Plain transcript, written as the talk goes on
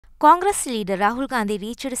Congress leader Rahul Gandhi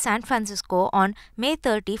reached San Francisco on May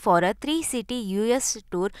 30 for a three-city US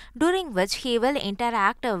tour during which he will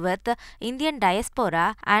interact with the Indian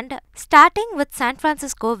diaspora and starting with San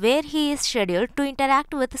Francisco where he is scheduled to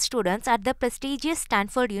interact with students at the prestigious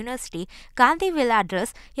Stanford University. Gandhi will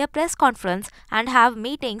address a press conference and have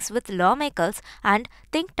meetings with lawmakers and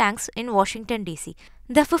think tanks in Washington, D.C.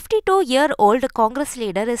 The 52-year-old Congress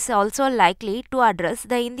leader is also likely to address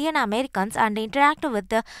the Indian Americans and interact with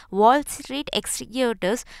the Wall Street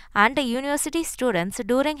executives and university students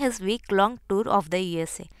during his week-long tour of the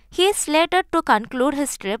USA. He is slated to conclude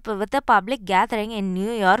his trip with a public gathering in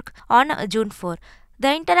New York on June 4.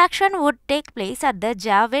 The interaction would take place at the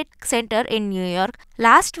Javits Center in New York.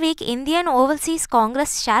 Last week, Indian Overseas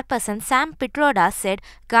Congress chairperson Sam Pitroda said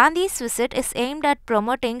Gandhi's visit is aimed at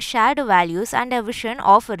promoting shared values and a vision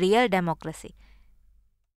of real democracy.